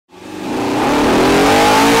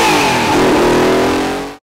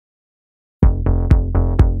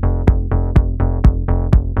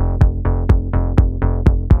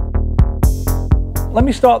Let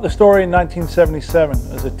me start the story in 1977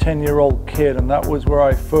 as a 10-year-old kid, and that was where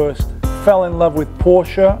I first fell in love with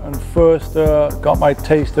Porsche and first got my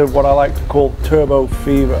taste of what I like to call turbo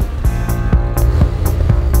fever.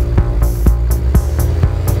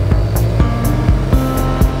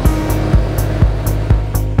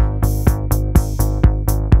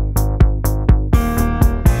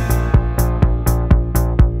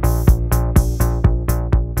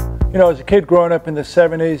 You know, as a kid growing up in the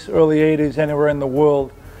 70s, early 80s, anywhere in the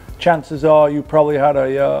world, chances are you probably had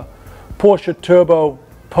a Porsche turbo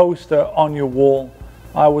poster on your wall.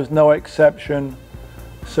 I was no exception.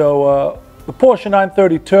 So the Porsche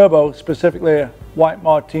 930 Turbo, specifically a White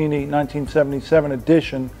Martini 1977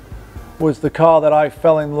 edition, was the car that I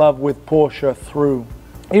fell in love with Porsche through.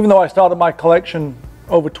 Even though I started my collection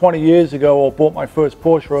over 20 years ago, or bought my first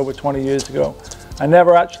Porsche over 20 years ago, I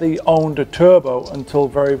never actually owned a turbo until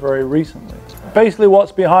very, very recently. Basically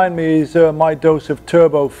what's behind me is my dose of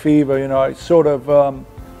turbo fever. You know, I sort of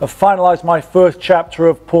finalized my first chapter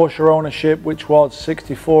of Porsche ownership, which was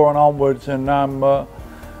 64 and onwards, and I'm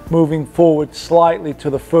moving forward slightly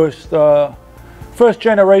to the first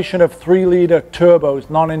generation of 3-liter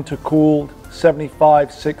turbos, non-intercooled,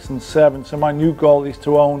 75, 6 and 7. So my new goal is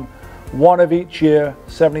to own one of each year,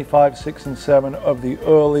 75, 6 and 7 of the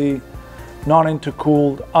early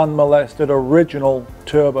non-intercooled, unmolested, original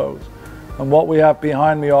turbos. And what we have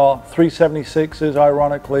behind me are 376s,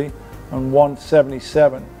 ironically, and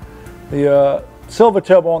 177. The silver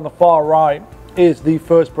turbo on the far right is the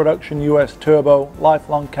first production US turbo,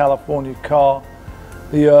 lifelong California car.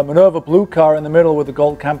 The Minerva blue car in the middle with the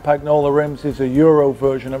gold Campagnola rims is a Euro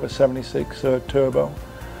version of a 76 turbo.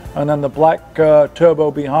 And then the black turbo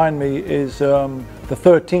behind me is the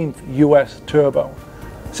 13th US turbo.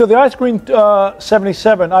 So the ice green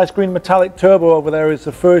 77 ice green metallic turbo over there is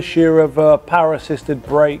the first year of power assisted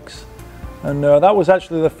brakes, and that was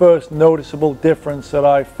actually the first noticeable difference that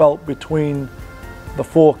I felt between the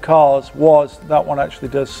four cars. Was that one actually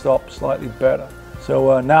does stop slightly better.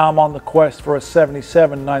 So now I'm on the quest for a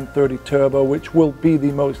 77 930 turbo, which will be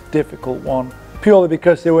the most difficult one, purely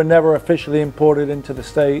because they were never officially imported into the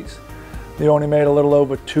States. They only made a little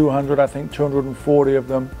over 200, I think 240 of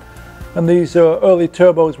them. And these early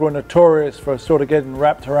turbos were notorious for sort of getting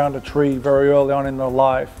wrapped around a tree very early on in their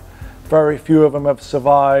life. Very few of them have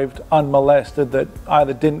survived unmolested, that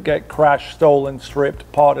either didn't get crashed, stolen,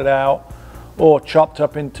 stripped, parted out, or chopped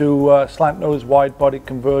up into slant nose wide body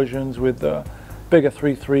conversions with bigger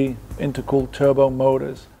 3.3 intercooled turbo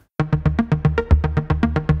motors.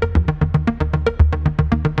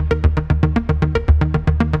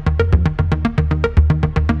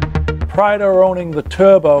 Prior to owning the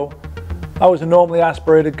turbo, I was a normally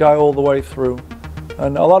aspirated guy all the way through,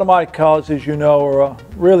 and a lot of my cars, as you know, are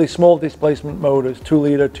really small displacement motors,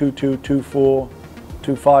 2-liter, 2.2, 2.4,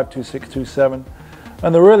 2.5, 2.6, 2.7,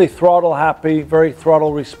 and they're really throttle happy, very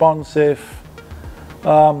throttle responsive.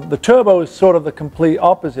 The turbo is sort of the complete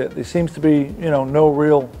opposite. There seems to be, you know, no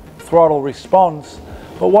real throttle response,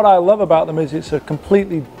 but what I love about them is it's a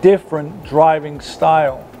completely different driving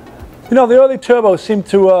style. You know, the early turbos seem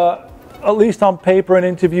to at least on paper and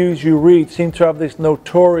interviews you read, seem to have this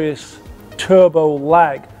notorious turbo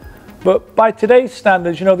lag. But by today's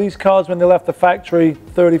standards, you know, these cars, when they left the factory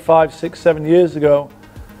 35, 6, 7 years ago,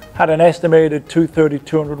 had an estimated 230,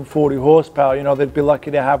 240 horsepower. You know, they'd be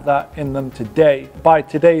lucky to have that in them today. By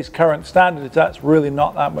today's current standards, that's really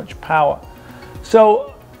not that much power.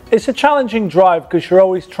 So it's a challenging drive because you're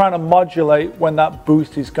always trying to modulate when that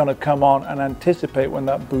boost is going to come on and anticipate when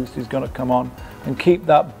that boost is going to come on and keep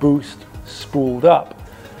that boost spooled up.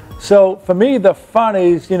 So for me, the fun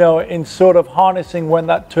is, you know, in sort of harnessing when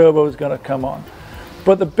that turbo is going to come on.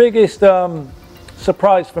 But the biggest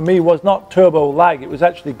surprise for me was not turbo lag, it was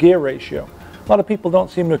actually gear ratio. A lot of people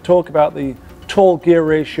don't seem to talk about the tall gear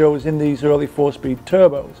ratios in these early 4-speed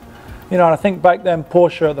turbos. You know, and I think back then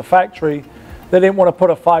Porsche at the factory, they didn't want to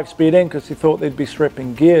put a 5-speed in because they thought they'd be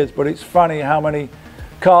stripping gears. But it's funny how many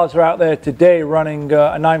cars are out there today running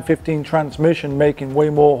a 915 transmission making way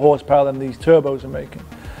more horsepower than these turbos are making.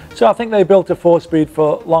 So I think they built a 4-speed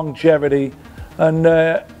for longevity, and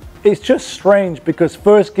it's just strange because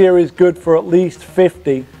first gear is good for at least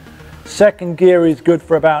 50, second gear is good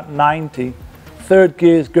for about 90, third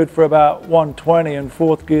gear is good for about 120, and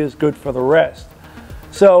fourth gear is good for the rest.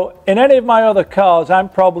 So in any of my other cars, I'm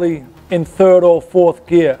probably in third or fourth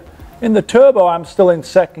gear. In the turbo, I'm still in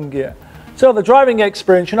second gear. So the driving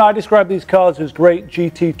experience, you know, I describe these cars as great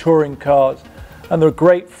GT touring cars, and they're a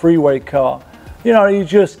great freeway car. You know, you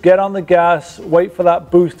just get on the gas, wait for that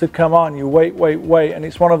boost to come on, you wait, and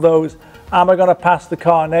it's one of those, am I going to pass the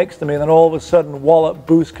car next to me? And then all of a sudden, wallop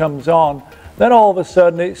boost comes on, then all of a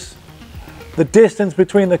sudden the distance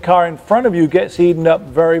between the car in front of you gets eaten up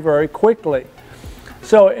very, very quickly.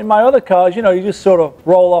 So in my other cars, you know, you just sort of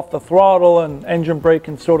roll off the throttle and engine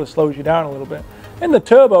braking sort of slows you down a little bit. In the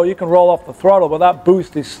turbo, you can roll off the throttle, but that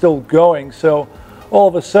boost is still going. So all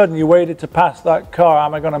of a sudden you waited to pass that car,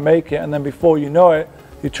 am I going to make it? And then before you know it,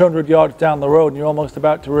 you're 200 yards down the road and you're almost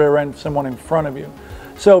about to rear end someone in front of you.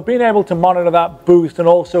 So being able to monitor that boost and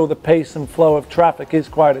also the pace and flow of traffic is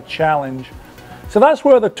quite a challenge. So that's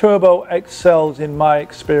where the turbo excels in my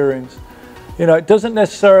experience. You know, it doesn't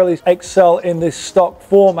necessarily excel in this stock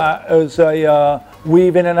format as a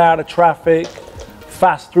weave in and out of traffic,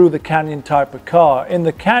 fast through the canyon type of car. In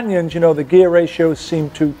the canyons, you know, the gear ratios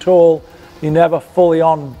seem too tall. You're never fully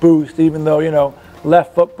on boost, even though, you know,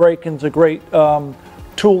 left foot braking's a great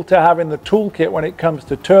tool to have in the toolkit when it comes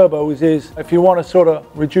to turbos. Is if you want to sort of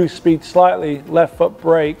reduce speed slightly, left foot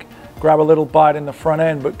brake, grab a little bite in the front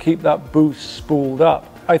end, but keep that boost spooled up.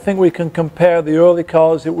 I think we can compare the early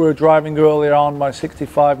cars that we were driving earlier on, my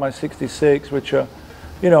 65, my 66, which are,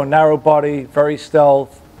 you know, narrow body, very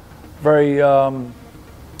stealth, very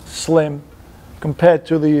slim, compared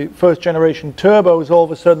to the first generation turbos. All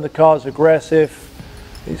of a sudden the car's aggressive,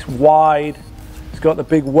 it's wide, it's got the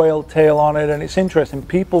big whale tail on it, and it's interesting.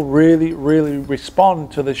 People really, really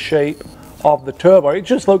respond to the shape of the turbo. It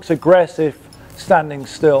just looks aggressive standing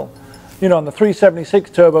still. You know, on the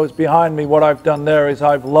 376 turbos behind me, what I've done there is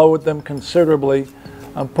I've lowered them considerably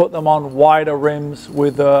and put them on wider rims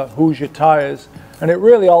with Hoosier tires, and it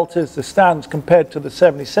really alters the stance compared to the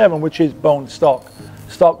 77, which is bone stock.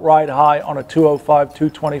 Stock ride high on a 205,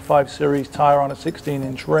 225 series tire on a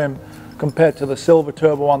 16-inch rim, compared to the silver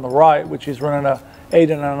turbo on the right, which is running a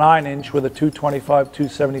 8 and a 9-inch with a 225,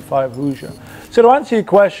 275 Hoosier. So to answer your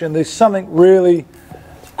question, there's something really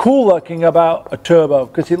cool looking about a turbo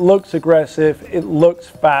because it looks aggressive, it looks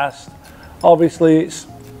fast. Obviously it's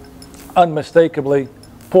unmistakably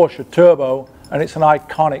Porsche turbo and it's an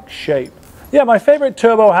iconic shape. Yeah, my favorite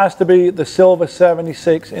turbo has to be the silver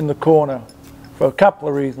 76 in the corner for a couple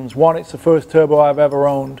of reasons. One, it's the first turbo I've ever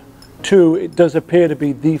owned. Two, it does appear to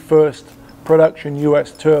be the first production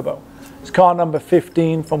US turbo. It's car number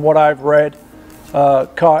 15 from what I've read.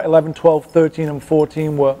 Car 11, 12, 13 and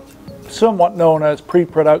 14 were somewhat known as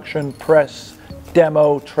pre-production press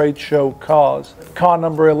demo trade show cars. Car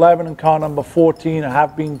number 11 and car number 14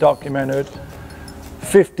 have been documented.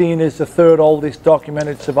 15 is the third oldest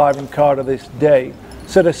documented surviving car to this day.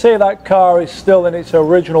 So to say that car is still in its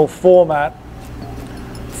original format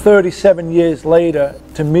 37 years later,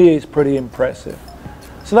 to me is pretty impressive.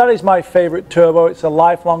 So that is my favorite turbo. It's a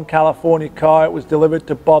lifelong California car. It was delivered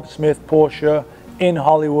to Bob Smith Porsche in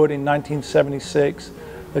Hollywood in 1976.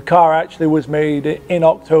 The car actually was made in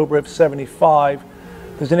October of 75.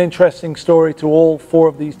 There's an interesting story to all four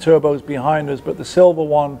of these turbos behind us, but the silver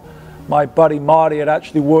one, my buddy Marty had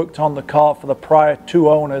actually worked on the car for the prior two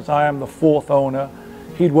owners. I am the fourth owner.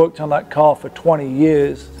 He'd worked on that car for 20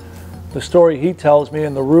 years. The story he tells me,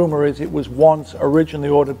 and the rumor is, it was once originally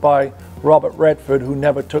ordered by Robert Redford, who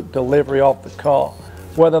never took delivery of the car.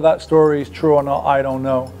 Whether that story is true or not, I don't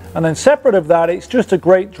know. And then separate of that, it's just a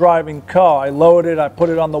great driving car. I lowered it, I put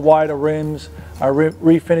it on the wider rims, I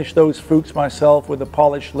refinished those Fuchs myself with a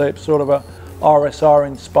polished lip, sort of a RSR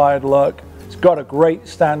inspired look. It's got a great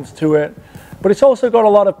stance to it, but it's also got a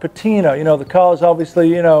lot of patina. You know, the car's obviously,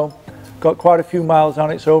 you know, got quite a few miles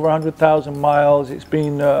on it. It's over 100,000 miles. It's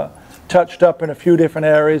been touched up in a few different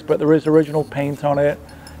areas, but there is original paint on it.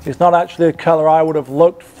 It's not actually a color I would have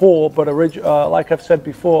looked for, but like I've said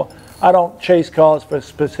before, I don't chase cars for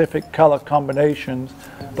specific color combinations,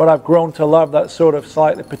 but I've grown to love that sort of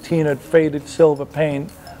slightly patinaed, faded silver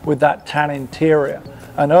paint with that tan interior.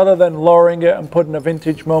 And other than lowering it and putting a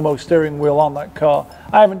vintage Momo steering wheel on that car,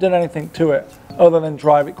 I haven't done anything to it other than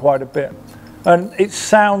drive it quite a bit. And it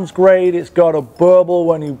sounds great. It's got a burble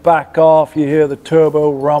when you back off, you hear the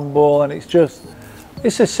turbo rumble, and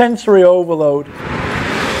it's a sensory overload.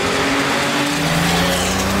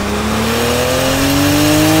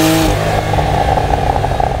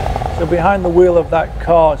 So behind the wheel of that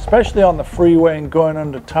car, especially on the freeway and going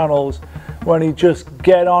under tunnels, when you just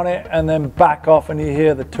get on it and then back off and you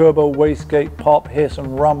hear the turbo wastegate pop, hiss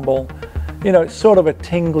and rumble, you know, it's sort of a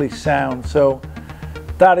tingly sound. So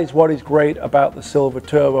that is what is great about the silver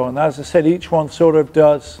turbo. And as I said, each one sort of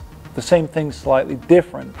does the same thing slightly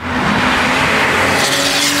different.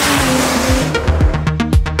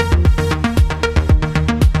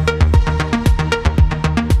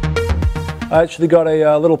 I actually got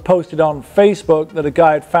a little posted on Facebook that a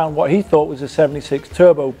guy had found what he thought was a 76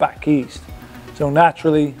 turbo back east. So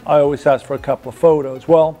naturally, I always ask for a couple of photos.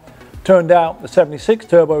 Well, Turned out the 76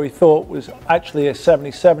 turbo he thought was actually a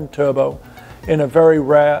 77 turbo in a very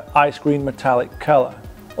rare ice green metallic color.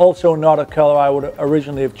 Also not a color I would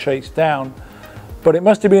originally have chased down, but it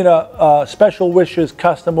must have been a Special Wishes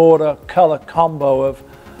custom order color combo of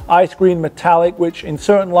ice green metallic, which in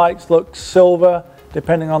certain lights looks silver.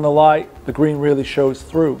 Depending on the light, the green really shows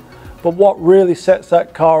through. But what really sets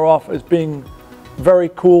that car off as being very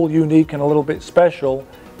cool, unique, and a little bit special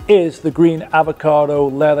is the green avocado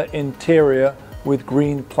leather interior with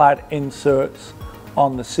green plaid inserts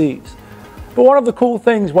on the seats. But one of the cool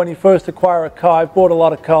things when you first acquire a car, I've bought a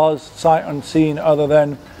lot of cars sight unseen other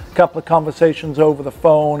than a couple of conversations over the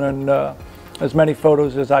phone and as many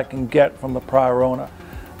photos as I can get from the prior owner.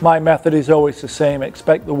 My method is always the same: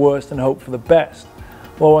 expect the worst and hope for the best.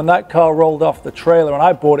 Well, when that car rolled off the trailer, and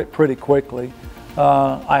I bought it pretty quickly,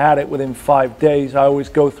 I had it within 5 days. I always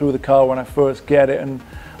go through the car when I first get it, and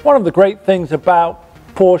one of the great things about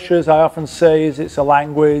Porsches, I often say, is it's a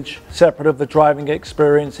language separate of the driving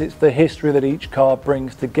experience. It's the history that each car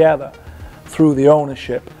brings together through the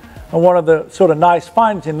ownership. And one of the sort of nice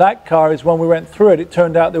finds in that car is when we went through it, it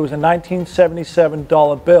turned out there was a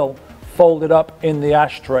 $1977 bill folded up in the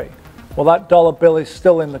ashtray. Well, that dollar bill is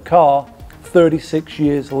still in the car 36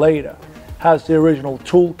 years later. Has the original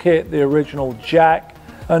toolkit, the original jack,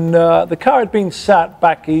 and the car had been sat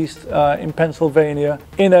back east in Pennsylvania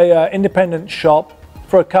in a independent shop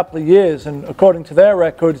for a couple of years, and according to their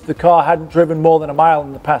records, the car hadn't driven more than a mile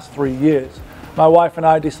in the past 3 years. My wife and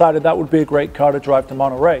I decided that would be a great car to drive to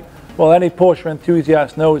Monterey. Well, any Porsche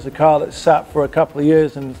enthusiast knows a car that's sat for a couple of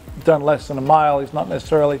years and done less than a mile is not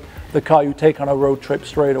necessarily the car you take on a road trip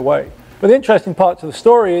straight away. But the interesting part to the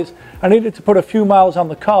story is I needed to put a few miles on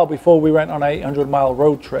the car before we went on an 800-mile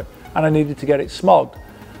road trip, and I needed to get it smogged.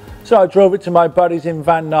 So I drove it to my buddies in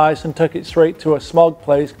Van Nuys and took it straight to a smog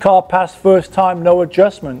place. Car passed first time, no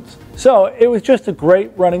adjustments. So it was just a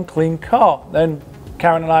great running clean car. Then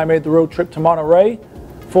Karen and I made the road trip to Monterey.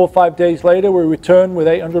 4 or 5 days later, we returned with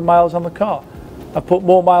 800 miles on the car. I put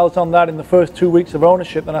more miles on that in the first 2 weeks of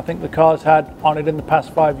ownership than I think the car's had on it in the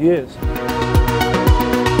past 5 years.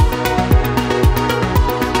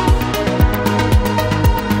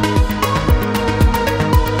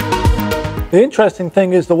 The interesting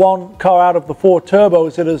thing is the one car out of the 4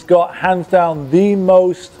 turbos that has got hands down the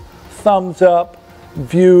most thumbs up,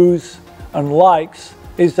 views and likes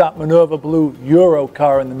is that Minerva Blue Euro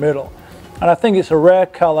car in the middle. And I think it's a rare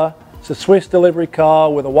color. It's a Swiss delivery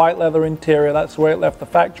car with a white leather interior. That's the way it left the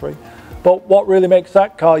factory. But what really makes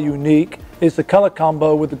that car unique is the color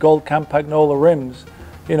combo with the gold Campagnola rims.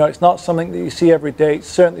 You know, it's not something that you see every day. It's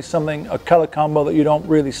certainly a color combo that you don't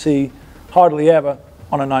really see hardly ever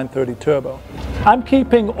on a 930 turbo. I'm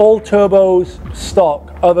keeping all turbos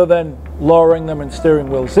stock other than lowering them in steering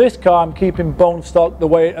wheels. This car I'm keeping bone stock the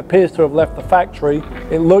way it appears to have left the factory.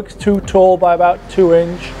 It looks too tall by about 2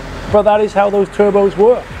 inch, but that is how those turbos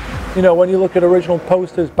were. You know, when you look at original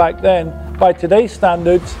posters back then, by today's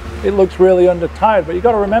standards, it looks really under-tired, but you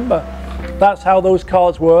got to remember, that's how those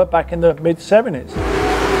cars were back in the mid-70s.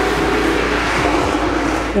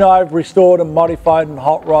 You know, I've restored and modified and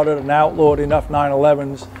hot rodded and outlawed enough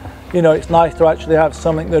 911s. You know, it's nice to actually have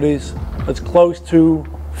something that is as close to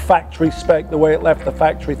factory spec, the way it left the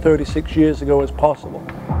factory 36 years ago, as possible.